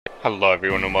Hello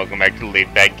everyone and welcome back to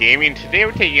Laid Back Gaming. Today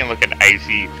we're taking a look at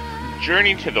Icy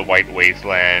Journey to the White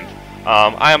Wasteland.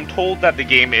 I am told that the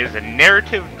game is a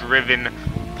narrative-driven,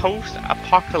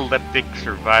 post-apocalyptic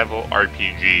survival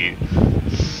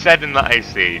RPG set in the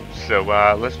Ice Age. So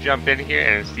let's jump in here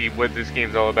and see what this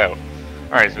game's all about.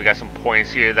 Alright, so we got some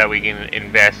points here that we can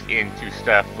invest into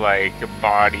stuff like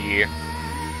body,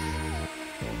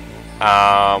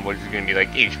 which is going to be like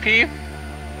HP.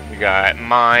 We got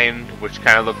mind, which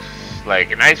kind of looks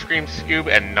like an ice cream scoop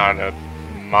and not a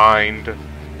mind,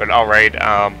 but alright.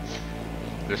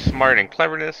 The smart and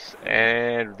cleverness,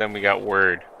 and then we got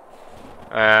word.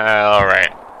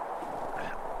 Alright.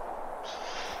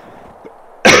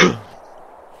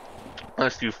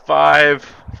 Let's do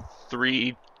 5,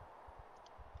 3,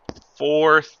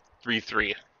 4, 3,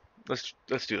 3. Let's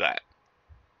do that.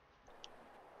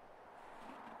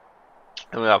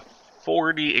 And we have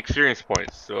 40 experience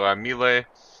points. So melee.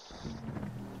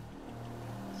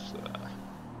 So,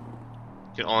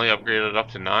 you can only upgrade it up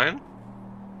to 9.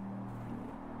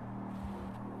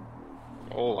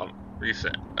 Hold on,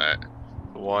 reset that.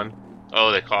 1.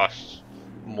 Oh, they cost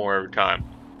more every time.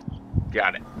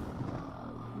 Got it.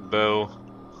 Bow.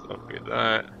 Let's upgrade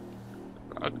that.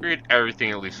 Upgrade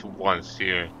everything at least once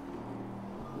here,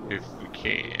 if we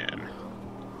can.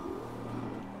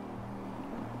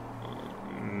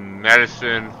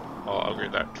 Medicine, I'll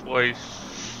upgrade that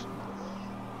twice.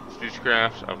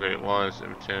 Speechcraft, upgrade it once.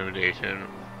 Intimidation,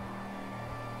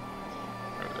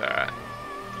 or that.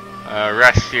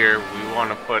 Rest here, we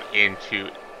want to put into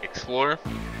explore,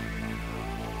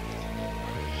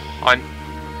 hunt,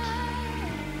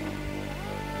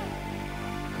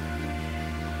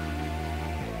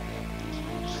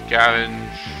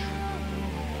 scavenge,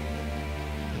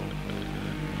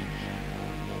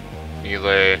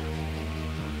 melee,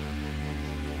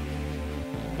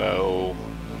 bow,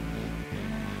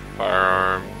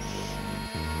 firearms.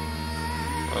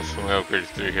 What else can we upgrade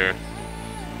through here?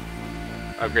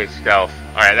 Upgrade stealth.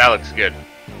 Alright, that looks good.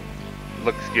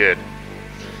 Looks good.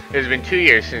 It has been 2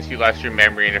 years since you lost your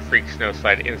memory in a freak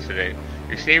snowslide incident.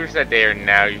 Your saviors that day are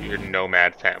now your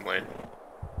nomad family.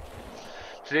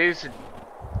 Today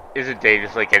is a day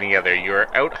just like any other. You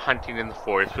are out hunting in the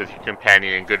forest with your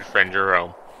companion and good friend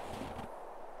Jerome.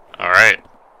 Alright.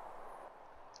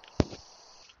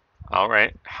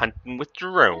 Alright, hunting with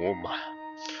Jerome.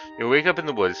 You wake up in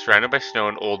the woods, surrounded by snow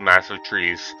and old massive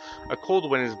trees. A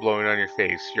cold wind is blowing on your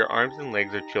face. Your arms and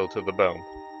legs are chilled to the bone.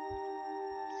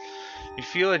 You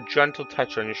feel a gentle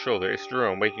touch on your shoulder. It's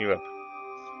Jerome waking you up.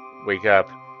 Wake up.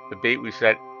 The bait we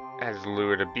set has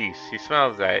lured a beast. He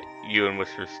smiles at you and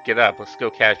whispers, "Get up, let's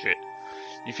go catch it."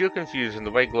 You feel confused and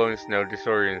the white glowing snow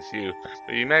disorients you,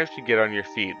 but you manage to get on your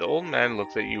feet. The old man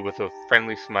looks at you with a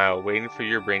friendly smile, waiting for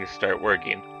your brain to start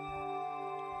working.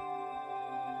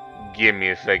 Give me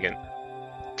a second.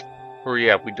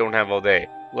 Hurry up, we don't have all day.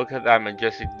 Look at that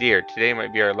majestic deer. Today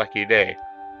might be our lucky day.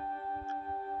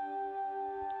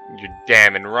 You're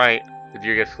damn right. The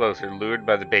deer gets closer, lured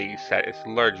by the bait you set. It's a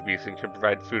large beast and can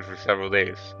provide food for several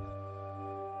days.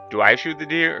 Do I shoot the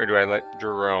deer, or do I let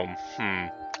Jerome?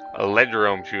 I'll let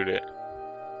Jerome shoot it.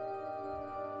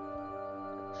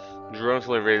 Jerome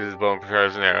slowly raises his bow and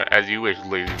prepares an arrow. As you wish,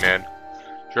 lazy man.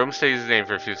 Jerome stays his aim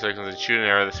for a few seconds and shoots an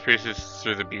arrow that pierces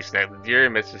through the beast's neck. The deer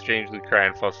emits a strangely cry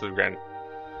and falls to the ground.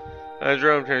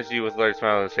 Jerome turns to you with a large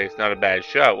smile on his face. Not a bad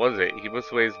shot, was it? He puts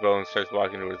away his bow and starts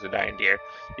walking towards the dying deer.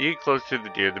 You get close to the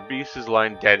deer. The beast is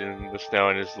lying dead in the snow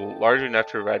and is large enough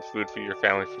to provide food for your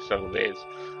family for several days.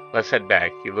 Let's head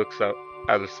back. He looks up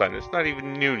at the sun. It's not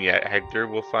even noon yet, Hector.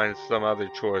 We'll find some other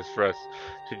chores for us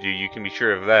to do. You can be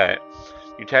sure of that.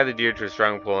 You tie the deer to a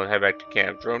strong pole and head back to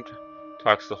camp. Jerome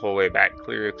talks the whole way back,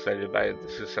 clearly excited by the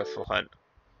successful hunt.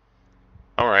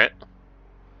 Alright.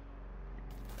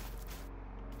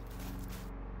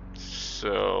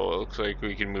 So, it looks like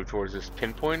we can move towards this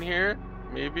pinpoint here,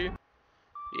 maybe?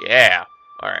 Yeah!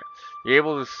 Alright. You're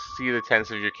able to see the tents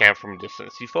of your camp from a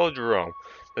distance. You follow Jerome,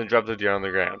 then drop the deer on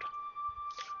the ground.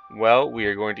 Well, we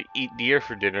are going to eat deer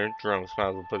for dinner. Jerome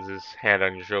smiles and puts his hand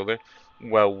on your shoulder.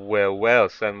 Well,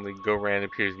 suddenly Goran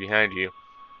appears behind you.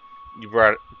 You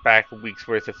brought back a week's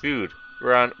worth of food.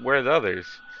 Where are the others?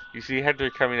 You see Hector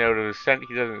coming out of his tent.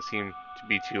 He doesn't seem to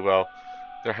be too well.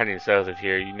 They're hunting south of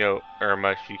here. You know,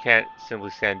 Irma, you can't simply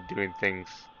stand doing things.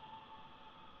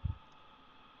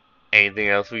 Anything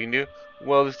else we can do?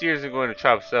 Well, this deer isn't going to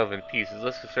chop itself in pieces.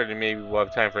 Let's get started. Maybe we'll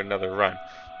have time for another run.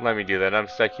 Let me do that. I'm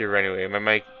stuck here anyway.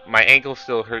 My ankle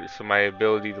still hurts, so my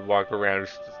ability to walk around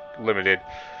is limited.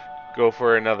 Go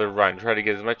for another run. Try to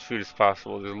get as much food as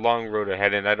possible. There's a long road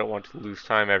ahead, and I don't want to lose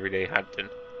time every day hunting.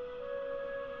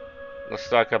 Let's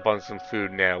stock up on some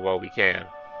food now while we can.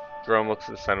 Jerome looks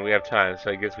at the sun. We have time,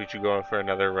 so I guess we should go in for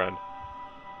another run.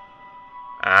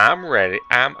 I'm ready.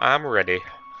 I'm ready.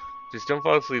 Just don't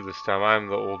fall asleep this time. I'm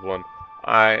the old one.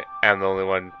 I am the only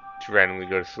one to randomly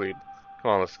go to sleep.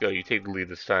 Come on, let's go. You take the lead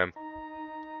this time.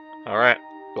 Alright,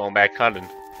 going back hunting.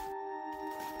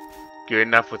 Good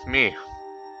enough with me.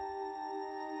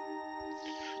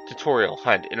 Tutorial,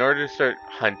 hunt. In order to start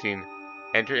hunting,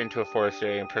 enter into a forest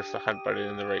area and press the hunt button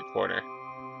in the right corner.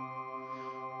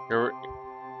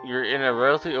 You're in a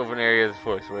relatively open area of the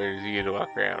forest where it is easy to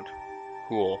walk around.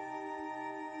 Cool.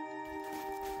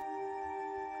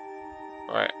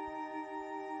 Alright.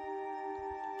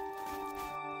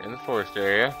 In the forest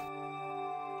area.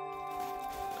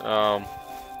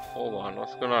 Hold on,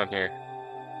 what's going on here?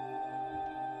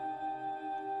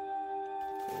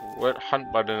 What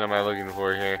hunt button am I looking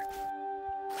for here?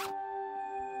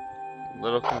 A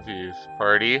little confused.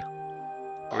 Party.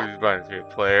 Where's these buttons here?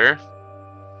 Player.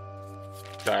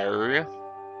 Diary.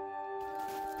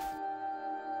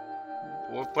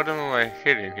 What button am I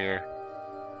hitting here?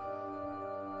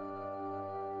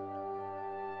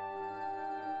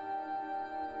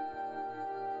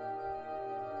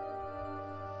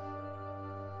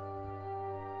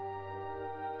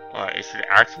 It should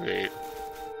activate.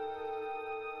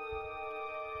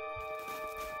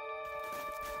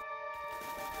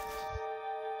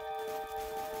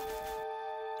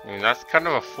 I mean, that's kind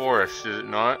of a forest, is it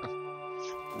not?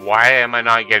 Why am I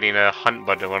not getting a hunt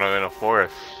button when I'm in a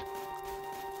forest?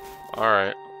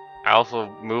 Alright. Also,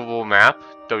 movable map,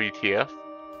 WTF.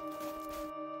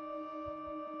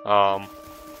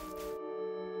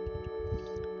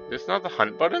 This not the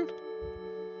hunt button?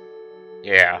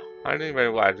 Yeah. Hunting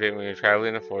button will activate when you're traveling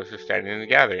in a forest or standing in the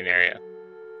gathering area.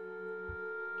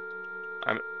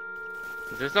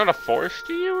 Is this not a forest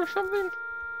to you or something?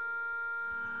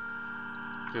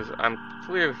 Because I'm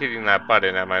clearly hitting that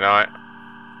button, am I not?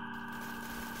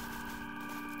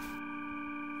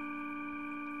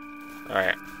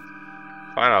 Alright.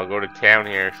 Fine, I'll go to town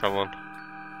here, someone.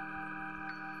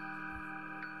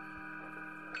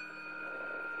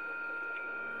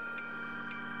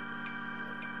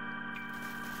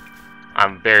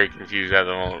 I'm very confused at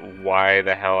the moment why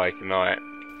the hell I cannot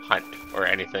hunt or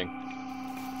anything.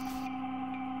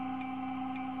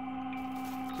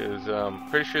 Because I'm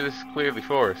pretty sure this is clearly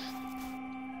forest.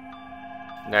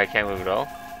 Now I can't move at all.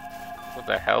 What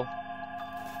the hell?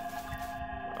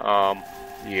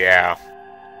 Yeah.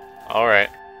 Alright.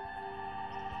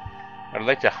 I'd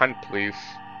like to hunt, please.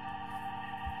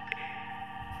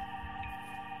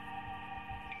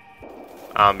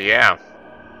 Yeah.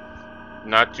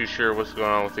 Not too sure what's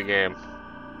going on with the game.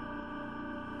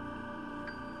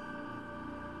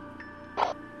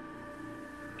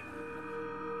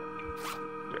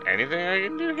 Is there anything I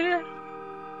can do here?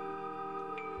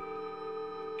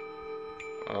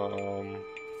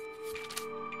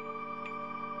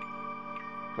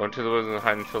 Go into the woods and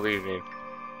hunt until evening.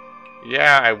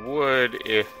 Yeah, I would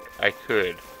if I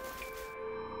could.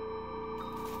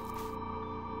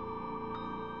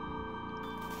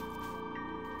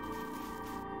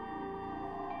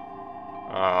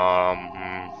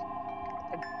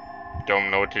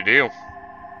 Don't know what to do.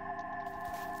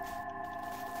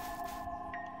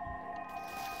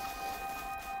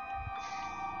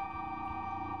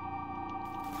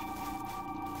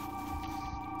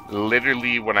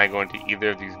 Literally, when I go into either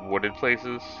of these wooded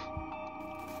places,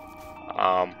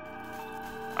 I'm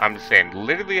just saying,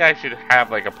 literally I should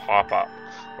have like a pop-up,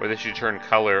 or this should turn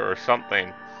color or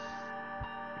something,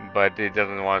 but it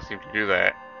doesn't want to seem to do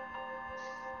that.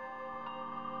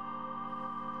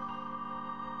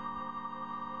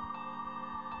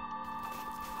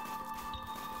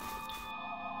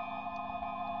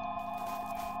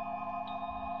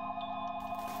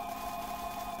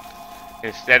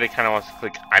 Instead, it kind of wants to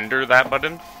click under that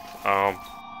button. So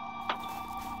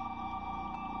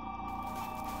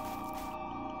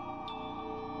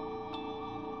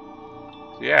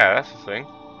yeah, that's the thing.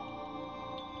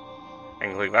 I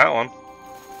can click that one.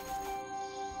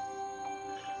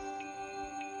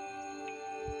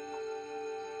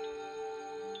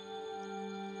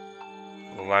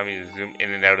 It'll allow me to zoom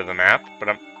in and out of the map, but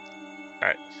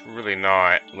it's really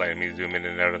not letting me zoom in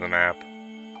and out of the map.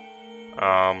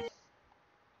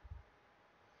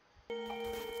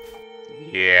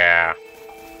 Yeah.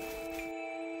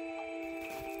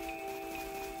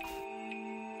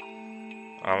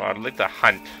 I'd like to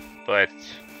hunt, but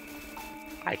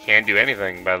I can't do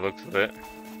anything by the looks of it.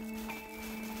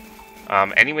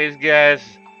 Anyways,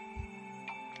 guys,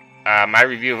 my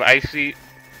review of ICY,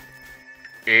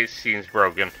 it seems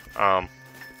broken.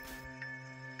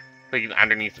 Clicking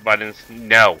underneath the buttons,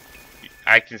 no.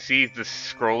 I can see the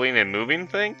scrolling and moving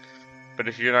thing, but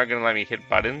if you're not gonna let me hit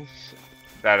buttons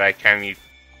that I can use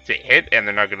to hit and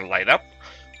they're not gonna light up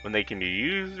when they can be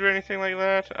used or anything like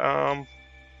that,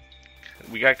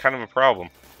 we got kind of a problem.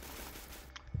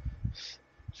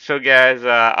 So guys,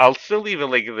 I'll still leave a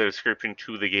link in the description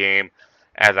to the game,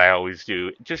 as I always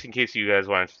do, just in case you guys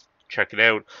want to check it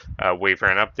out, wait for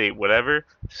an update, whatever,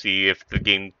 see if the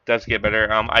game does get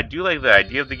better. I do like the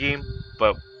idea of the game,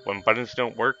 but when buttons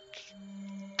don't work,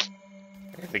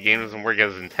 the game doesn't work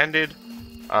as intended,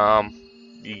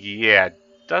 yeah, it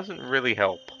doesn't really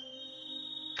help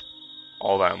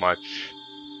all that much.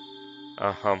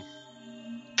 But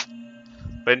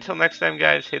until next time,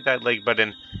 guys, hit that like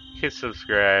button, hit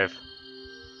subscribe,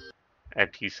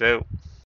 and peace out.